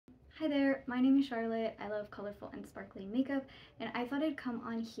Hi there, my name is Charlotte. I love colorful and sparkly makeup, and I thought I'd come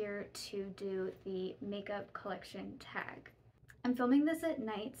on here to do the makeup collection tag. I'm filming this at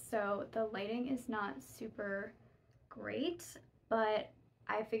night, so the lighting is not super great, but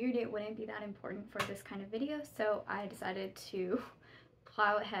I figured it wouldn't be that important for this kind of video, so I decided to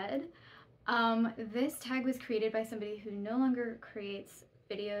plow ahead. This tag was created by somebody who no longer creates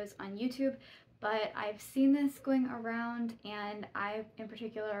videos on YouTube, but I've seen this going around, and I in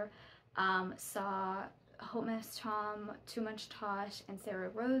particular saw Hope Miss Tom, Too Much Tosh, and Sarah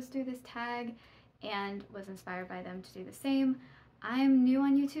Rose do this tag and was inspired by them to do the same. I'm new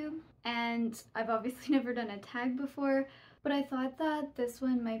on YouTube and I've obviously never done a tag before, but I thought that this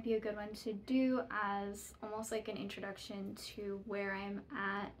one might be a good one to do as almost like an introduction to where I'm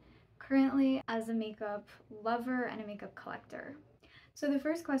at currently as a makeup lover and a makeup collector. So the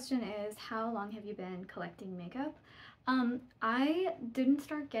first question is, how long have you been collecting makeup? I didn't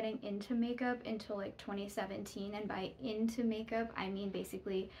start getting into makeup until like 2017, and by into makeup I mean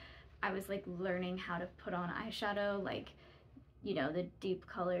basically I was like learning how to put on eyeshadow, like, you know, the deep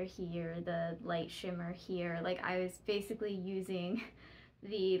color here, the light shimmer here. Like I was basically using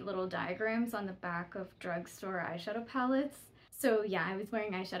the little diagrams on the back of drugstore eyeshadow palettes. So yeah, I was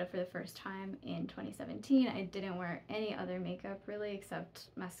wearing eyeshadow for the first time in 2017. I didn't wear any other makeup really except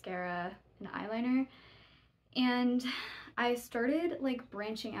mascara and eyeliner. And I started like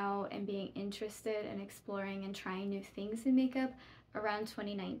branching out and being interested in exploring and trying new things in makeup around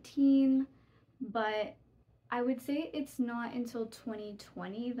 2019, but I would say it's not until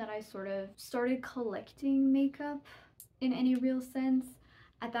 2020 that I sort of started collecting makeup in any real sense.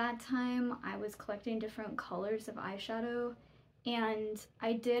 At that time, I was collecting different colors of eyeshadow, and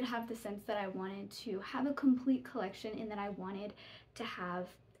I did have the sense that I wanted to have a complete collection and that I wanted to have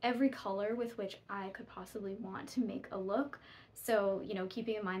every color with which I could possibly want to make a look. So, you know,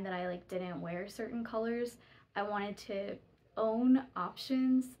 keeping in mind that I like didn't wear certain colors, I wanted to own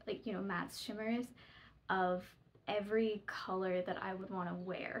options, like, you know, mattes, shimmers of every color that I would want to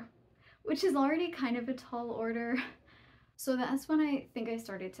wear, which is already kind of a tall order. So that's when I think I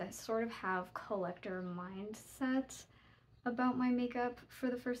started to sort of have collector mindset about my makeup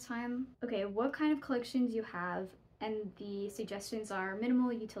for the first time. Okay, what kind of collections you have? And the suggestions are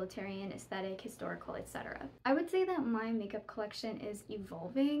minimal, utilitarian, aesthetic, historical, etc. I would say that my makeup collection is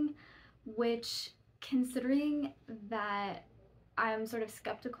evolving, which, considering that I'm sort of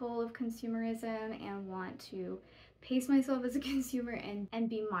skeptical of consumerism and want to pace myself as a consumer and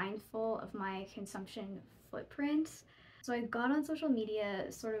be mindful of my consumption footprint. So I got on social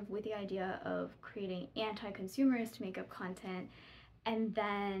media sort of with the idea of creating anti-consumerist makeup content, and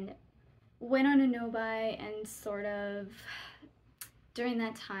then went on a no-buy and sort of during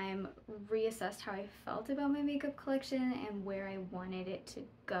that time reassessed how I felt about my makeup collection and where I wanted it to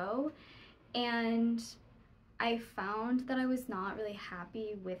go. And I found that I was not really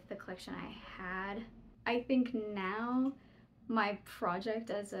happy with the collection I had. I think now my project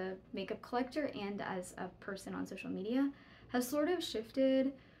as a makeup collector and as a person on social media has sort of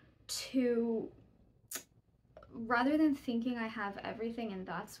shifted to, rather than thinking I have everything and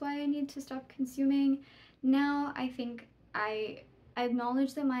that's why I need to stop consuming, now I think I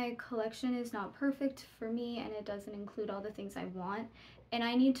acknowledge that my collection is not perfect for me and it doesn't include all the things I want, and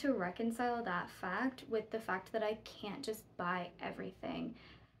I need to reconcile that fact with the fact that I can't just buy everything,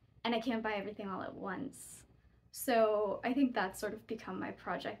 and I can't buy everything all at once. So I think that's sort of become my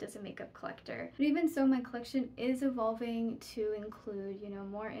project as a makeup collector. But even so, my collection is evolving to include, you know,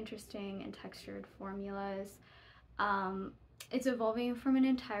 more interesting and textured formulas. It's evolving from an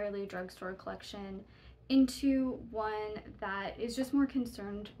entirely drugstore collection into one that is just more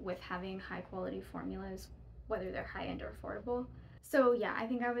concerned with having high quality formulas, whether they're high-end or affordable. So yeah, I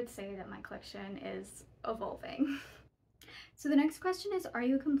think I would say that my collection is evolving. So the next question is, are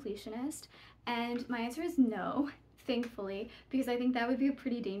you a completionist? And my answer is no, thankfully, because I think that would be a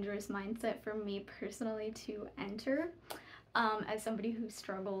pretty dangerous mindset for me personally to enter, as somebody who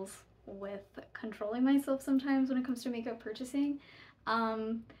struggles with controlling myself sometimes when it comes to makeup purchasing.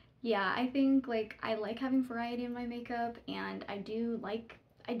 Yeah, I think like I like having variety in my makeup, and I do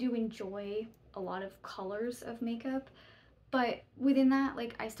enjoy a lot of colors of makeup, but within that,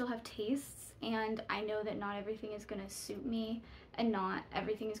 like, I still have tastes, and I know that not everything is gonna suit me and not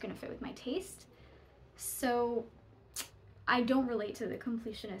everything is gonna fit with my taste. So I don't relate to the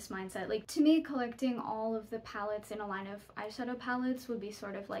completionist mindset. Like, to me, collecting all of the palettes in a line of eyeshadow palettes would be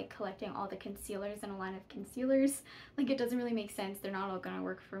sort of like collecting all the concealers in a line of concealers. Like, it doesn't really make sense. They're not all gonna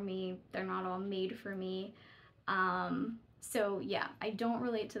work for me. They're not all made for me. So yeah, I don't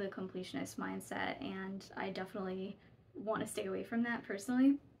relate to the completionist mindset, and I definitely want to stay away from that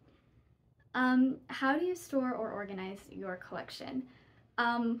personally. How do you store or organize your collection?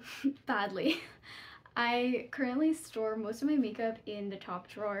 Badly. I currently store most of my makeup in the top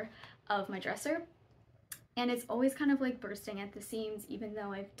drawer of my dresser, and it's always kind of like bursting at the seams, even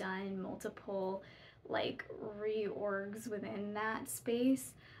though I've done multiple like reorgs within that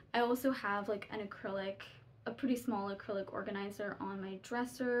space. I also have like a pretty small acrylic organizer on my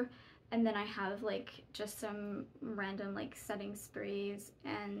dresser, and then I have like just some random like setting sprays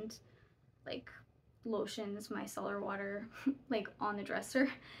and like lotions, micellar water, like on the dresser.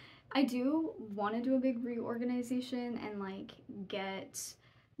 I do want to do a big reorganization and like get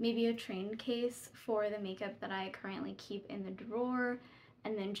maybe a train case for the makeup that I currently keep in the drawer,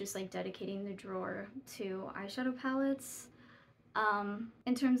 and then just like dedicating the drawer to eyeshadow palettes.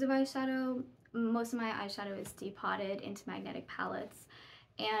 In terms of eyeshadow, most of my eyeshadow is depotted into magnetic palettes,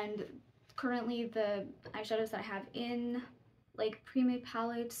 and currently the eyeshadows that I have in like pre-made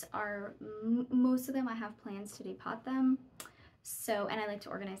palettes are most of them I have plans to depot them. So, and I like to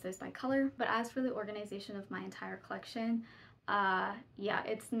organize those by color. But as for the organization of my entire collection, yeah,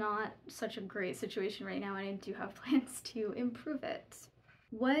 it's not such a great situation right now, and I do have plans to improve it.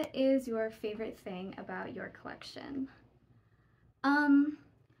 What is your favorite thing about your collection?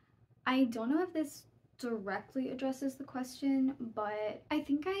 I don't know if this directly addresses the question, but I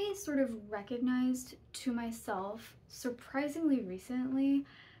think I sort of recognized to myself surprisingly recently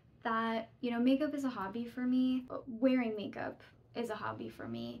that, you know, makeup is a hobby for me. Wearing makeup is a hobby for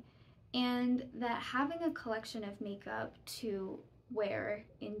me, and that having a collection of makeup to wear,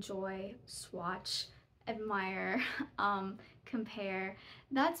 enjoy, swatch, admire, compare,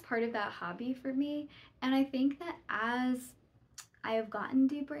 that's part of that hobby for me. And I think that as I have gotten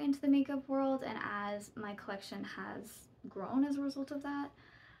deeper into the makeup world and as my collection has grown as a result of that,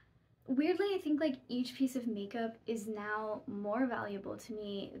 weirdly, I think like each piece of makeup is now more valuable to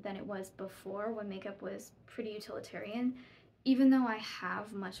me than it was before, when makeup was pretty utilitarian, even though I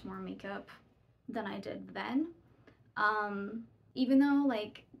have much more makeup than I did then. Even though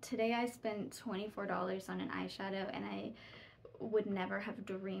like today I spent $24 on an eyeshadow, and I would never have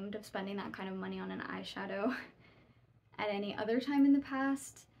dreamed of spending that kind of money on an eyeshadow at any other time in the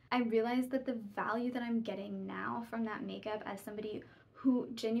past, I realized that the value that I'm getting now from that makeup, as somebody who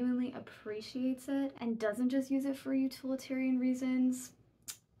genuinely appreciates it and doesn't just use it for utilitarian reasons,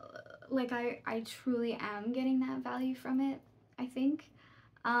 like I truly am getting that value from it, I think.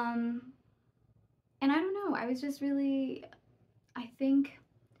 And I don't know, I was just really, I think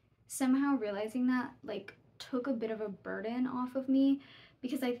somehow realizing that like took a bit of a burden off of me,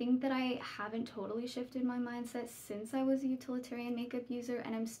 because I think that I haven't totally shifted my mindset since I was a utilitarian makeup user,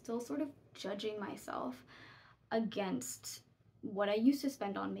 and I'm still sort of judging myself against what I used to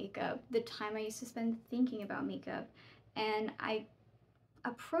spend on makeup, the time I used to spend thinking about makeup. And I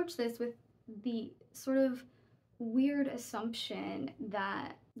approach this with the sort of weird assumption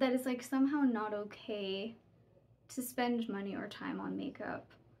that it's like somehow not okay to spend money or time on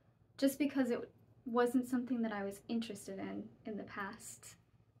makeup just because it wasn't something that I was interested in the past.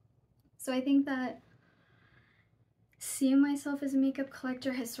 So I think that seeing myself as a makeup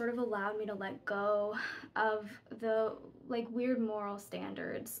collector has sort of allowed me to let go of the like weird moral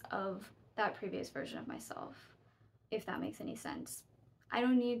standards of that previous version of myself, if that makes any sense. I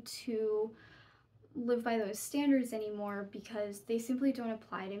don't need to live by those standards anymore because they simply don't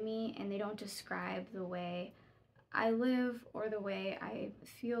apply to me, and they don't describe the way I live or the way I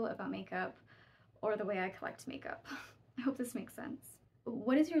feel about makeup or the way I collect makeup. I hope this makes sense.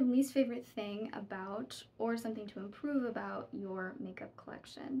 What is your least favorite thing about, or something to improve about, your makeup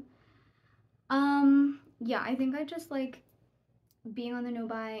collection? Yeah, I think I just like being on the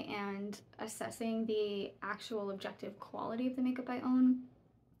no-buy and assessing the actual objective quality of the makeup I own.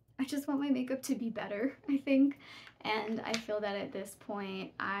 I just want my makeup to be better, I think. And I feel that at this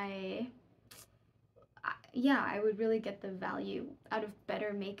point, yeah, I would really get the value out of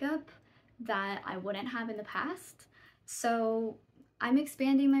better makeup that I wouldn't have in the past. So I'm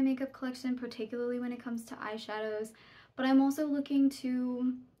expanding my makeup collection, particularly when it comes to eyeshadows, but I'm also looking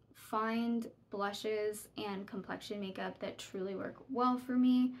to find blushes and complexion makeup that truly work well for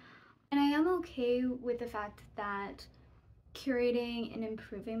me. And I am okay with the fact that curating and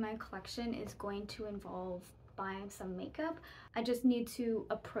improving my collection is going to involve buying some makeup. I just need to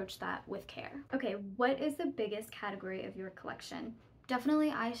approach that with care. Okay, what is the biggest category of your collection?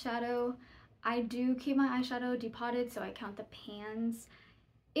 Definitely eyeshadow. I do keep my eyeshadow depotted, so I count the pans.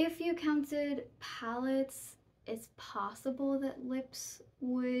 If you counted palettes, it's possible that lips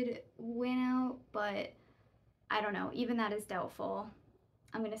would win out, but I don't know, even that is doubtful.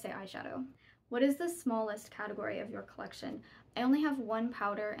 I'm gonna say eyeshadow. What is the smallest category of your collection? I only have one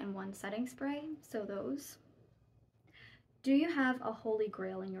powder and one setting spray, so those. Do you have a holy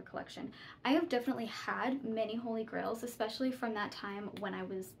grail in your collection? I have definitely had many holy grails, especially from that time when I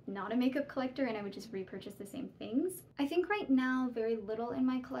was not a makeup collector and I would just repurchase the same things. I think right now very little in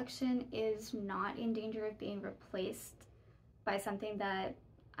my collection is not in danger of being replaced by something that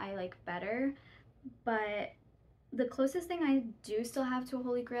I like better, but the closest thing I do still have to a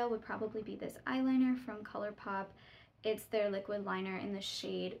holy grail would probably be this eyeliner from Colourpop. It's their liquid liner in the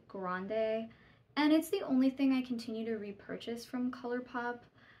shade Grande. And it's the only thing I continue to repurchase from Colourpop,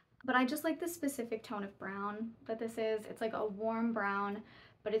 but I just like this specific tone of brown that this is. It's like a warm brown,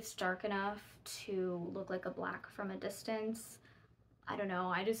 but it's dark enough to look like a black from a distance. I don't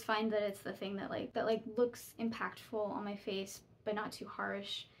know, I just find that it's the thing that looks impactful on my face, but not too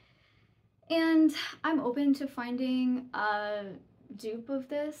harsh. And I'm open to finding a dupe of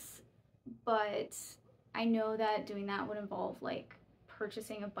this, but I know that doing that would involve like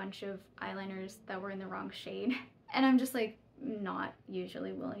purchasing a bunch of eyeliners that were in the wrong shade. And I'm just like not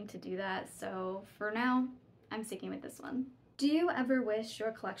usually willing to do that. So for now, I'm sticking with this one. Do you ever wish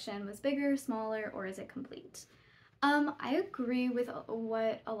your collection was bigger, smaller, or is it complete? I agree with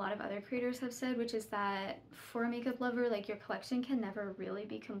what a lot of other creators have said, which is that for a makeup lover, like your collection can never really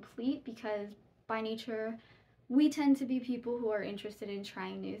be complete because by nature, we tend to be people who are interested in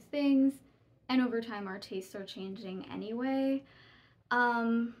trying new things, and over time our tastes are changing anyway.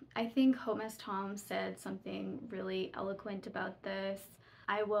 I think Homeless Tom said something really eloquent about this.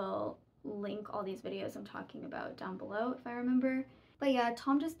 I will link all these videos I'm talking about down below if I remember. But yeah,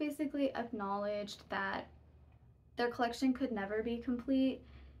 Tom just basically acknowledged that their collection could never be complete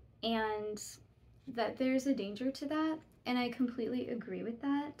and that there's a danger to that, and I completely agree with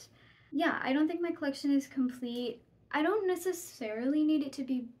that. Yeah, I don't think my collection is complete. I don't necessarily need it to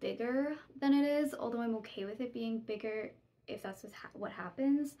be bigger than it is, although I'm okay with it being bigger if that's what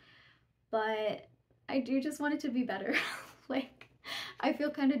happens, but I do just want it to be better. Like, I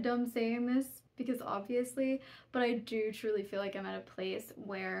feel kind of dumb saying this because obviously, but I do truly feel like I'm at a place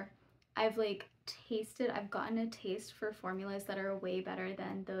where I've gotten a taste for formulas that are way better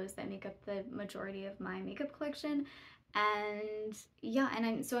than those that make up the majority of my makeup collection. And yeah, and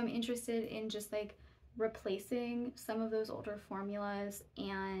I'm interested in just like replacing some of those older formulas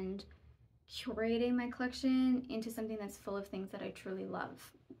and curating my collection into something that's full of things that I truly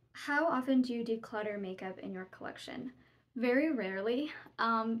love. How often do you declutter makeup in your collection? Very rarely.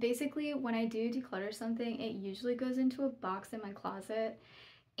 Basically, when I do declutter something, it usually goes into a box in my closet.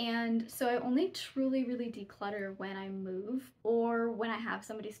 And so I only truly really declutter when I move or when I have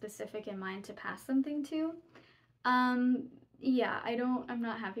somebody specific in mind to pass something to. Yeah, I'm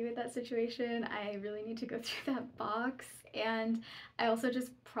not happy with that situation. I really need to go through that box, and I also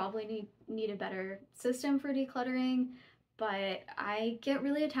just probably need a better system for decluttering, but I get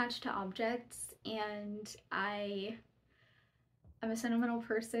really attached to objects, and I'm a sentimental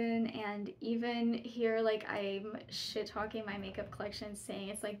person, and even here, like, I'm shit-talking my makeup collection saying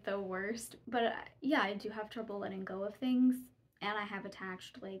it's like the worst, but yeah, I do have trouble letting go of things, and I have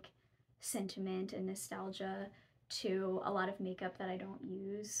attached like sentiment and nostalgia to a lot of makeup that I don't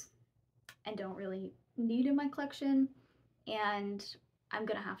use and don't really need in my collection, and I'm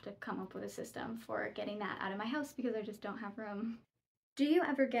gonna have to come up with a system for getting that out of my house because I just don't have room. Do you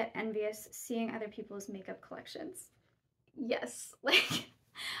ever get envious seeing other people's makeup collections? Yes, like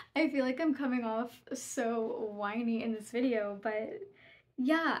I feel like I'm coming off so whiny in this video, but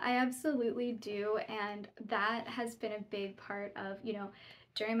yeah, I absolutely do, and that has been a big part of,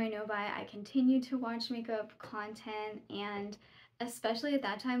 during my no-buy, I continued to watch makeup content, and especially at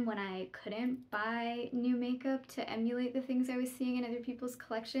that time when I couldn't buy new makeup to emulate the things I was seeing in other people's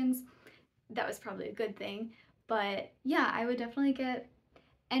collections, that was probably a good thing. But yeah, I would definitely get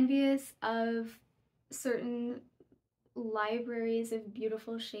envious of certain libraries of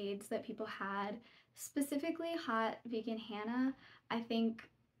beautiful shades that people had, specifically Hot Vegan Hannah. I think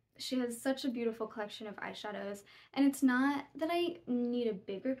she has such a beautiful collection of eyeshadows, and it's not that I need a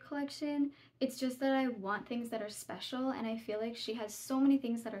bigger collection, it's just that I want things that are special, and I feel like she has so many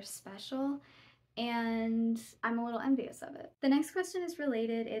things that are special, and I'm a little envious of it. The next question is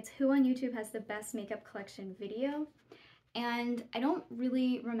related. It's who on YouTube has the best makeup collection video, and I don't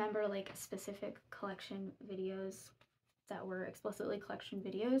really remember like specific collection videos that were explicitly collection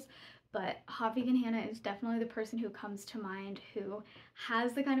videos, but Hot Vegan Hannah is definitely the person who comes to mind who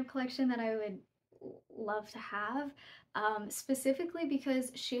has the kind of collection that I would love to have, specifically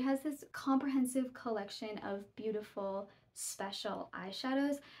because she has this comprehensive collection of beautiful special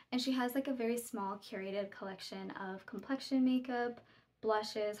eyeshadows, and she has like a very small curated collection of complexion makeup,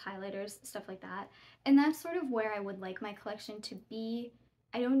 blushes, highlighters, stuff like that. And that's sort of where I would like my collection to be.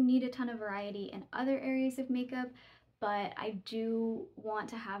 I don't need a ton of variety in other areas of makeup, but I do want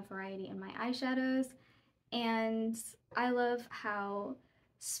to have variety in my eyeshadows. And I love how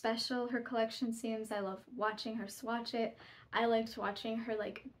special her collection seems. I love watching her swatch it. I liked watching her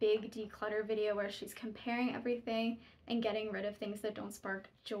like big declutter video where she's comparing everything and getting rid of things that don't spark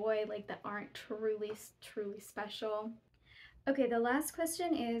joy, like that aren't truly special. Okay, the last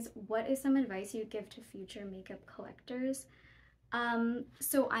question is, what is some advice you'd give to future makeup collectors?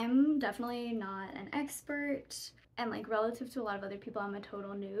 So I'm definitely not an expert, and like relative to a lot of other people, I'm a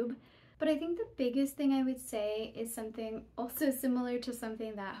total noob. But I think the biggest thing I would say is something also similar to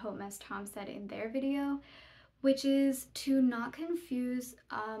something that Hope Mess Tom said in their video, which is to not confuse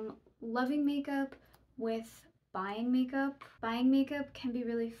loving makeup with buying makeup. Buying makeup can be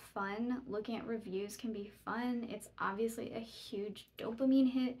really fun. Looking at reviews can be fun. It's obviously a huge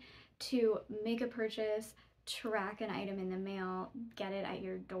dopamine hit to make a purchase, track an item in the mail, get it at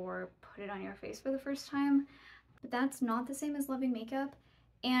your door, put it on your face for the first time. But that's not the same as loving makeup.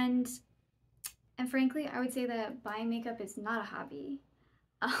 And frankly, I would say that buying makeup is not a hobby.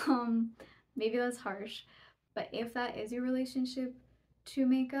 Maybe that's harsh, but if that is your relationship to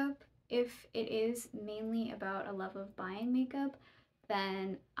makeup, if it is mainly about a love of buying makeup,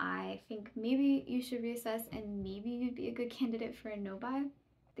 then I think maybe you should reassess and maybe you'd be a good candidate for a no-buy.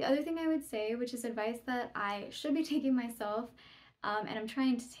 The other thing I would say, which is advice that I should be taking myself, and I'm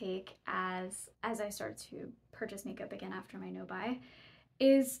trying to take as I start to purchase makeup again after my no-buy,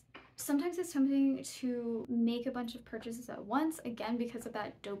 is sometimes it's tempting to make a bunch of purchases at once, again because of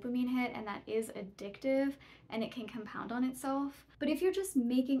that dopamine hit, and that is addictive and it can compound on itself. But if you're just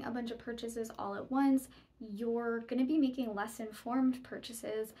making a bunch of purchases all at once, you're going to be making less informed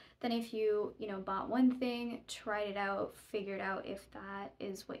purchases than if you bought one thing, tried it out, figured out if that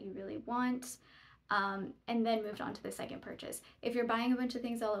is what you really want, and then moved on to the second purchase. If you're buying a bunch of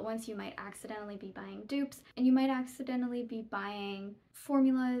things all at once, you might accidentally be buying dupes, and you might accidentally be buying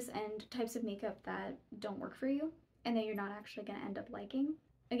formulas and types of makeup that don't work for you and that you're not actually going to end up liking.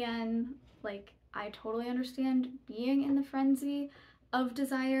 Again, like, I totally understand being in the frenzy of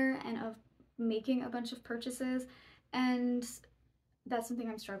desire and of making a bunch of purchases, and that's something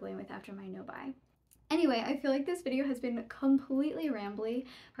I'm struggling with after my no-buy. Anyway, I feel like this video has been completely rambly.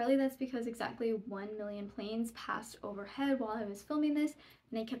 Partly that's because exactly 1 million planes passed overhead while I was filming this,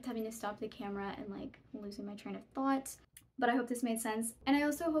 and I kept having to stop the camera and like losing my train of thought. But I hope this made sense, and I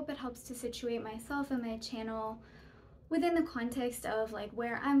also hope it helps to situate myself and my channel within the context of like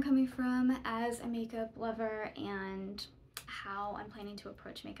where I'm coming from as a makeup lover and how I'm planning to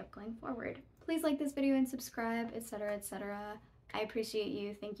approach makeup going forward. Please like this video and subscribe, etc., etc. I appreciate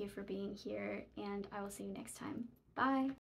you. Thank you for being here, and I will see you next time. Bye!